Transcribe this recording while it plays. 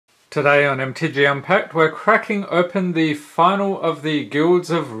Today on MTG Unpacked, we're cracking open the final of the Guilds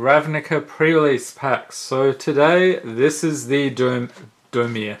of Ravnica Prerelease packs. So today, this is the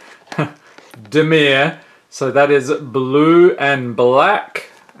Dimir. Dimir. So that is blue and black,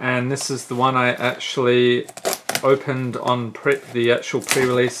 and this is the one I actually opened on the actual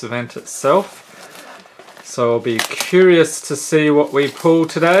pre-release event itself. So I'll be curious to see what we pull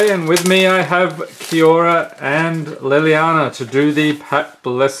today, and with me I have Kiora and Liliana to do the pack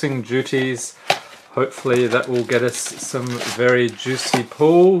blessing duties. Hopefully that will get us some very juicy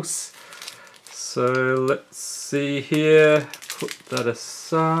pulls. So let's see here, put that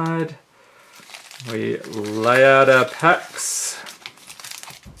aside. We lay out our packs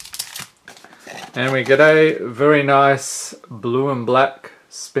and we get a very nice blue and black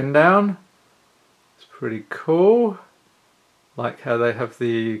spin down. Pretty cool. Like how they have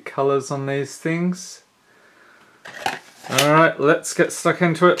the colors on these things. Alright, let's get stuck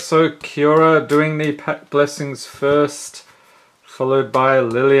into it. So Kiora doing the pack blessings first, followed by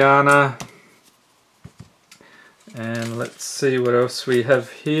Liliana. And let's see what else we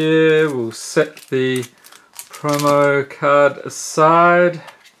have here. We'll set the promo card aside.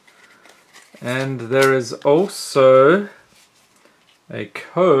 And there is also a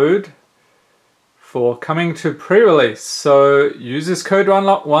code for coming to pre-release. So use this code to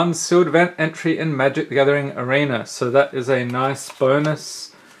unlock one sealed event entry in Magic the Gathering Arena. So that is a nice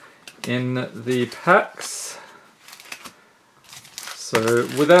bonus in the packs. So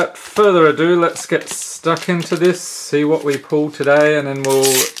without further ado, let's get stuck into this, see what we pull today, and then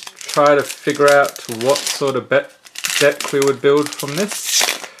we'll try to figure out what sort of deck we would build from this.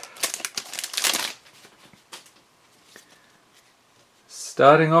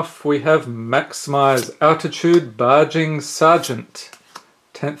 Starting off, we have Maximize Altitude Barging Sergeant,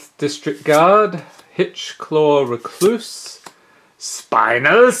 10th District Guard, Hitch Claw Recluse,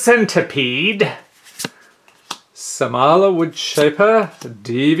 Spinal Centipede, Samala Woodshaper,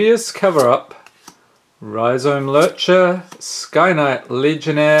 Devious Cover-Up, Rhizome Lurcher, Sky Knight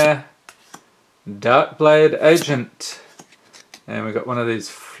Legionnaire, Darkblade Agent, and we got one of these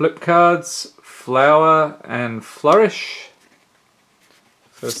flip cards, Flower and Flourish.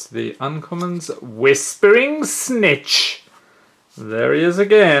 First, the uncommons, Whispering Snitch. There he is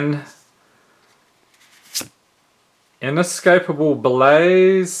again. Inescapable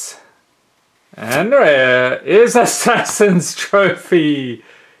Blaze. And rare is Assassin's Trophy.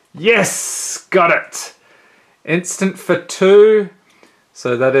 Yes, got it. Instant for 2.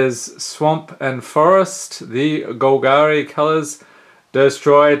 So that is Swamp and Forest. The Golgari colors.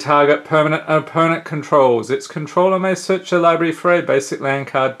 Destroy target permanent opponent controls. Its controller may search their library for a basic land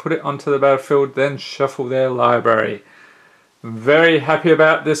card, put it onto the battlefield, then shuffle their library. Very happy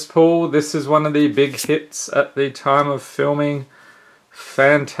about this pull. This is one of the big hits at the time of filming.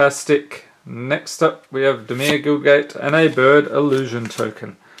 Fantastic. Next up we have Dimir Guildgate and a Bird Illusion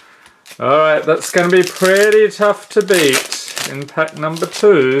token. Alright, that's going to be pretty tough to beat in pack number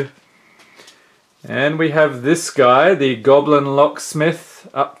 2. And we have this guy, the Goblin Locksmith,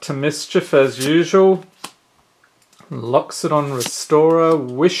 up to mischief as usual. Loxodon Restorer,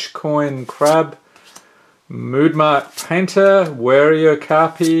 Wishcoin Crab, Moodmark Painter, Warrior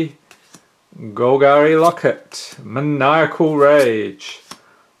Carpi, Golgari Locket, Maniacal Rage,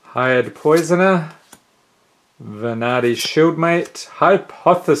 Hired Poisoner, Venardi Shieldmate,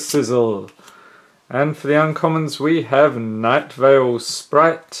 Hypothesizzle. And for the uncommons we have Night Veil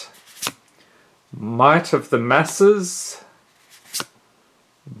Sprite, Might of the Masses,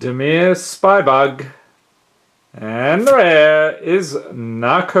 Dimir Spybug, and the rare is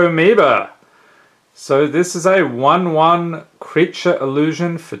Narcomoeba. So this is a 1/1 creature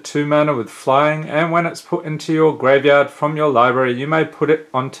illusion for 2 mana with flying, and when it's put into your graveyard from your library, you may put it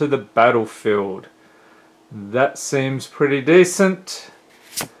onto the battlefield. That seems pretty decent.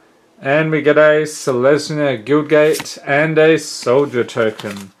 And we get a Selesnya Guildgate and a Soldier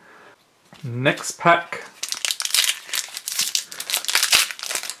token. Next pack.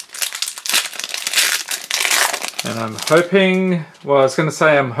 And I'm hoping, well I was going to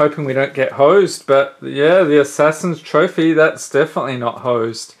say I'm hoping we don't get hosed, but yeah, the Assassin's Trophy, that's definitely not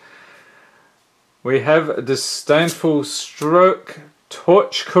hosed. We have Disdainful Stroke,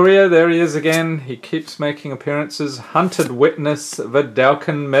 Torch Courier, there he is again, he keeps making appearances. Hunted Witness,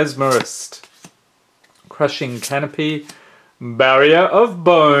 Vidalcan Mesmerist, Crushing Canopy, Barrier of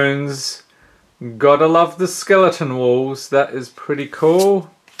Bones. Gotta love the skeleton walls, that is pretty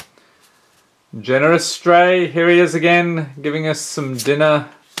cool. Generous Stray, here he is again, giving us some dinner.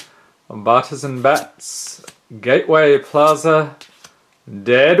 Barters and Bats, Gateway Plaza,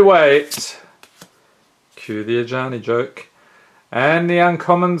 Dead Weight, cue the Ajani joke, And the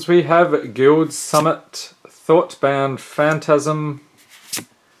uncommons we have Guild Summit, Thoughtbound Phantasm,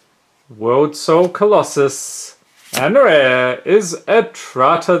 World Soul Colossus, and rare is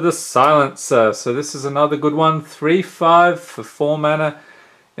Atrata the Silencer. So this is another good one, 3/5 for 4 mana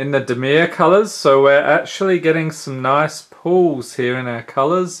in the Dimir colours. So we're actually getting some nice pulls here in our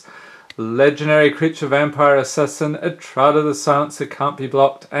colours. Legendary creature, Vampire Assassin, Atrata the Silencer can't be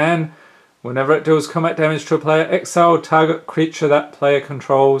blocked, and whenever it deals combat damage to a player, exile target creature that player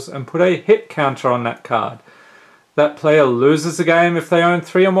controls and put a hit counter on that card. That player loses the game if they own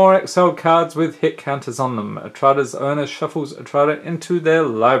 3 or more exiled cards with hit counters on them. Atrata's owner shuffles Atrata into their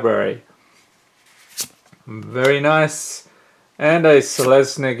library. Very nice. And a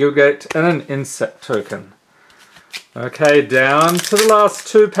Selesnya Guildgate and an Insect token. Okay, down to the last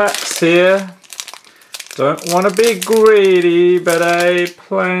 2 packs here. Don't want to be greedy, but a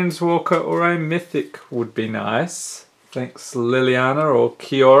Planeswalker or a Mythic would be nice. Thanks Liliana or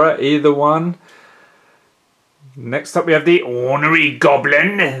Kiora, either one. Next up we have the Ornery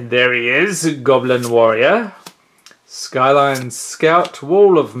Goblin. There he is, Goblin Warrior. Skyline Scout,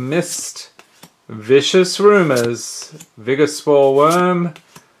 Wall of Mist, Vicious Rumors, Vigorspore Worm,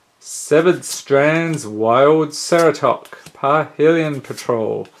 Severed Strands, Wild Ceratok, Parhelion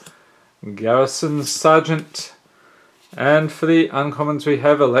Patrol, Garrison Sergeant, and for the uncommons we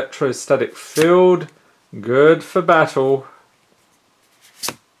have Electrostatic Field, Gird for Battle,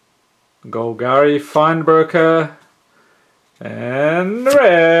 Golgari Findbroker, and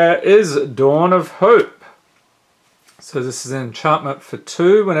rare is Dawn of Hope. So this is an enchantment for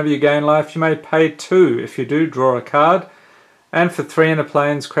 2. Whenever you gain life, you may pay 2. If you do, draw a card. And for 3 inner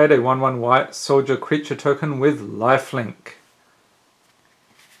planes, create a 1/1 white soldier creature token with lifelink.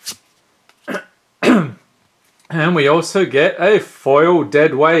 And we also get a foil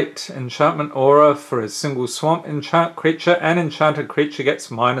Dead Weight enchantment aura for a single swamp enchant creature, and enchanted creature gets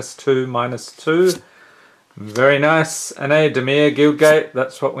 -2/-2. Very nice. And a Dimir Guildgate,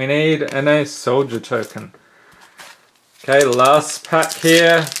 that's what we need, and a soldier token. Okay, last pack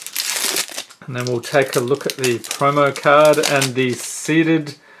here. And then we'll take a look at the promo card and the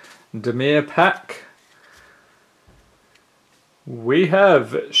seeded Dimir pack. We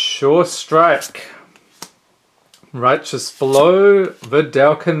have Sure Strike, Righteous Blow,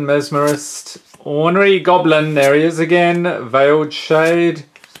 Vidalcan Mesmerist, Ornery Goblin, there he is again, Veiled Shade,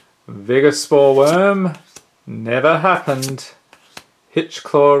 Vigorspore Worm, Never Happened,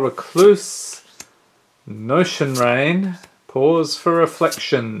 Hitchclaw Recluse, Notion Rain, Pause for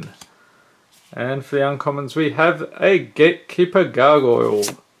Reflection. And for the uncommons we have a Gatekeeper Gargoyle,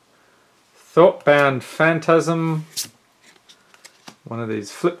 Thoughtbound Phantasm, one of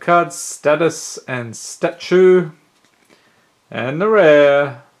these flip cards, Status and Statue, and the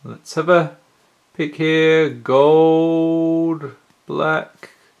rare, let's have a pick here, gold, black,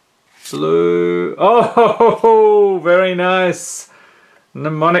 blue, oh very nice,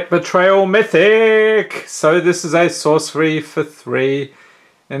 Mnemonic Betrayal Mythic. So this is a sorcery for 3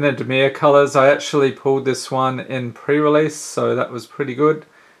 in the Dimir colours. I actually pulled this one in pre-release, so that was pretty good.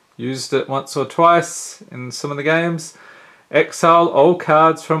 Used it once or twice in some of the games. Exile all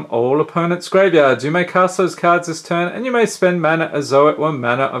cards from all opponents' graveyards. You may cast those cards this turn, and you may spend mana as though it were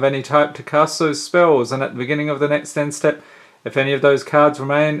mana of any type to cast those spells, and at the beginning of the next end step, if any of those cards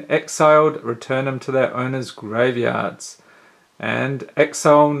remain exiled, return them to their owners' graveyards. And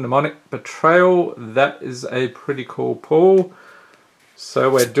exile Mnemonic Betrayal, that is a pretty cool pull. So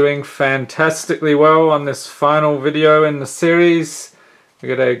we're doing fantastically well on this final video in the series. We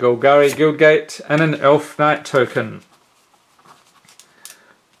got a Golgari Guildgate and an Elf Knight token.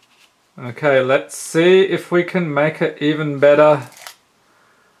 Okay, let's see if we can make it even better.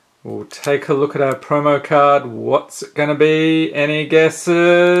 We'll take a look at our promo card. What's it going to be? Any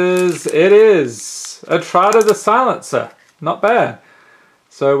guesses? It is Atrata the Silencer. Not bad.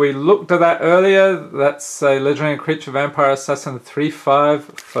 So we looked at that earlier. That's a legendary creature, Vampire Assassin, 3/5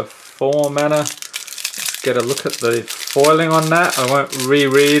 for 4 mana. Let's get a look at the foiling on that. I won't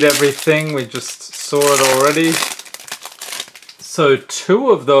reread everything. We just saw it already. So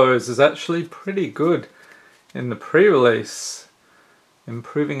 2 of those is actually pretty good in the pre-release.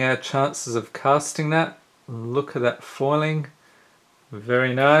 Improving our chances of casting that. Look at that foiling.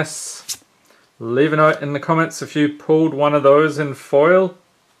 Very nice. Leave a note in the comments if you pulled one of those in foil,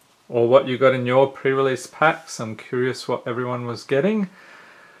 or what you got in your pre-release packs. I'm curious what everyone was getting.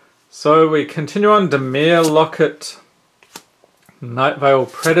 So we continue on. Dimir Locket, Nightveil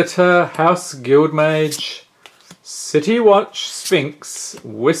Predator, House Guildmage, City Watch Sphinx,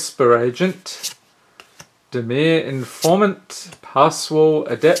 Whisper Agent, Dimir Informant, Passwall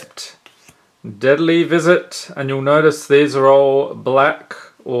Adept, Deadly Visit, and you'll notice these are all black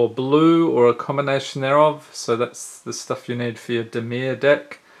or blue or a combination thereof, so that's the stuff you need for your Dimir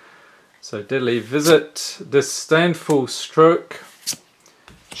deck. So Deadly Visit, Disdainful Stroke,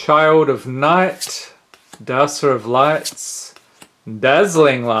 Child of Night, Douser of Lights,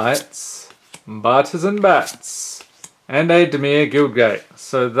 Dazzling Lights, Bartizan Bats, and a Dimir Guildgate.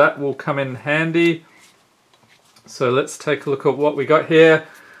 So that will come in handy. So let's take a look at what we got here.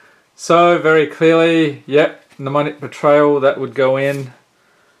 So very clearly, yep, Mnemonic Betrayal, that would go in.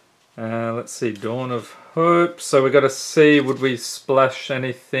 Let's see, Dawn of Hope. So we got to see, would we splash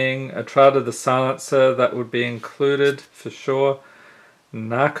anything? Atrada the Silencer, that would be included for sure.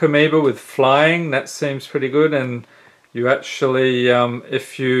 Narcomoeba with Flying, that seems pretty good. And you actually,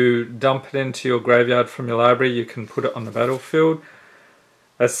 if you dump it into your graveyard from your library, you can put it on the battlefield.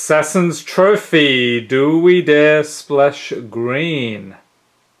 Assassin's Trophy, do we dare splash green?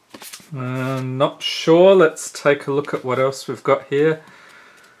 Not sure. Let's take a look at what else we've got here.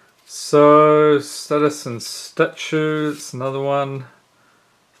 So, Status and Statue, it's another one.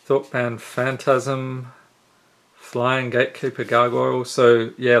 Thought-Bound Phantasm, Flying Gatekeeper Gargoyle.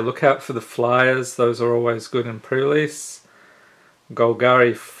 So, yeah, look out for the flyers. Those are always good in pre-release.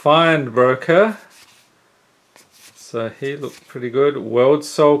 Golgari Find Broker. So he looked pretty good. World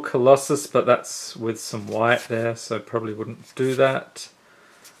Soul Colossus, but that's with some white there, so probably wouldn't do that.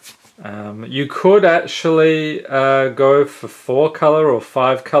 You could actually go for 4 color or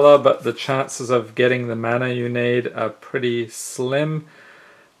 5 color, but the chances of getting the mana you need are pretty slim.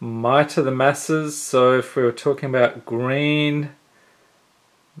 Might of the Masses, so if we were talking about green,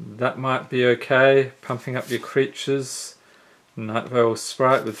 that might be okay. Pumping up your creatures. Night Veil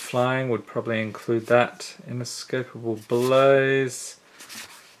Sprite with Flying would probably include that. Inescapable Blaze.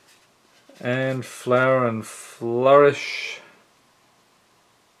 And Flower and Flourish.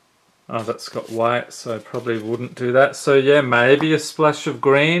 Oh, that's got white, so I probably wouldn't do that. So yeah, maybe a splash of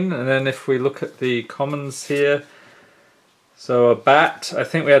green. And then if we look at the commons here, so a bat, I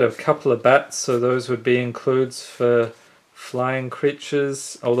think we had a couple of bats, so those would be includes for flying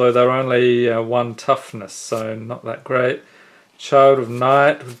creatures, although they're only 1 toughness, so not that great. Child of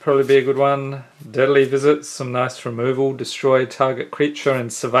Night would probably be a good one. Deadly Visit, some nice removal, destroy target creature, and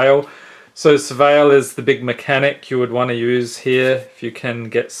Surveil. So Surveil is the big mechanic you would want to use here if you can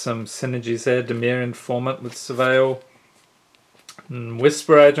get some synergies there. Dimir Informant with Surveil.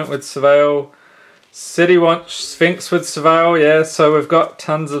 Whisper Agent with Surveil. City Watch Sphinx with Surveil, yeah, so we've got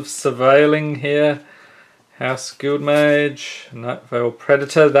tons of surveilling here. House Guildmage, Night Veil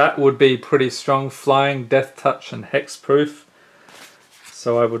Predator, that would be pretty strong. Flying, Death Touch and Hexproof.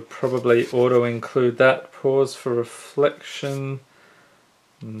 So I would probably auto-include that. Pause for Reflection.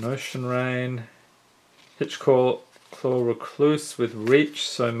 Notion Rain. Hitchclaw Recluse with Reach,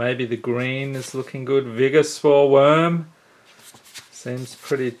 so maybe the green is looking good. Vigor Spore Worm. Seems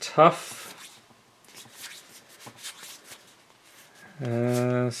pretty tough.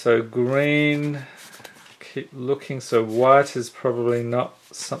 So green, keep looking, so white is probably not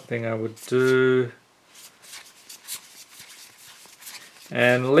something I would do.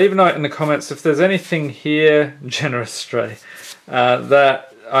 And leave a note in the comments if there's anything here, Generous Stray,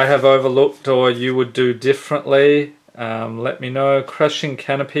 that I have overlooked or you would do differently. Let me know. Crushing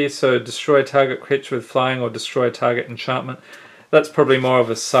Canopy, so destroy target creature with flying or destroy target enchantment. That's probably more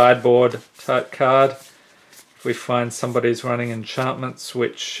of a sideboard type card. If we find somebody's running enchantments,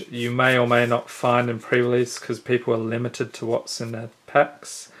 which you may or may not find in pre-release because people are limited to what's in their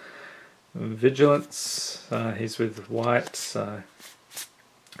packs. Vigilance, he's with white, so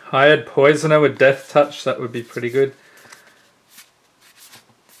Hired Poisoner with Death Touch, that would be pretty good.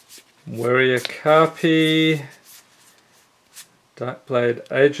 Warrior Carpi,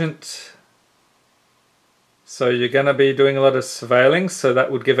 Darkblade Agent. So you're going to be doing a lot of surveilling, so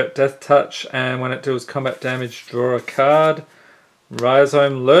that would give it Death Touch, and when it deals combat damage, draw a card.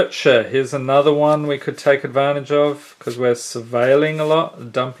 Rhizome Lurcher, here's another one we could take advantage of, because we're surveilling a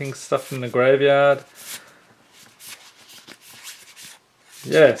lot, dumping stuff in the graveyard.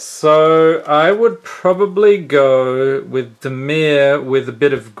 Yes, so I would probably go with Dimir with a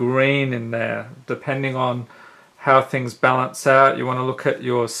bit of green in there, depending on how things balance out. You want to look at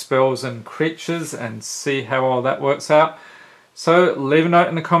your spells and creatures and see how all that works out. So leave a note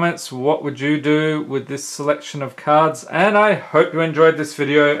in the comments, what would you do with this selection of cards? And I hope you enjoyed this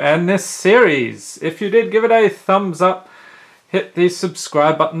video and this series. If you did, give it a thumbs up. Hit the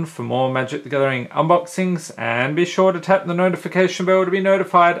subscribe button for more Magic the Gathering unboxings, and be sure to tap the notification bell to be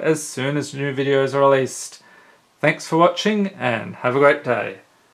notified as soon as new videos are released. Thanks for watching and have a great day.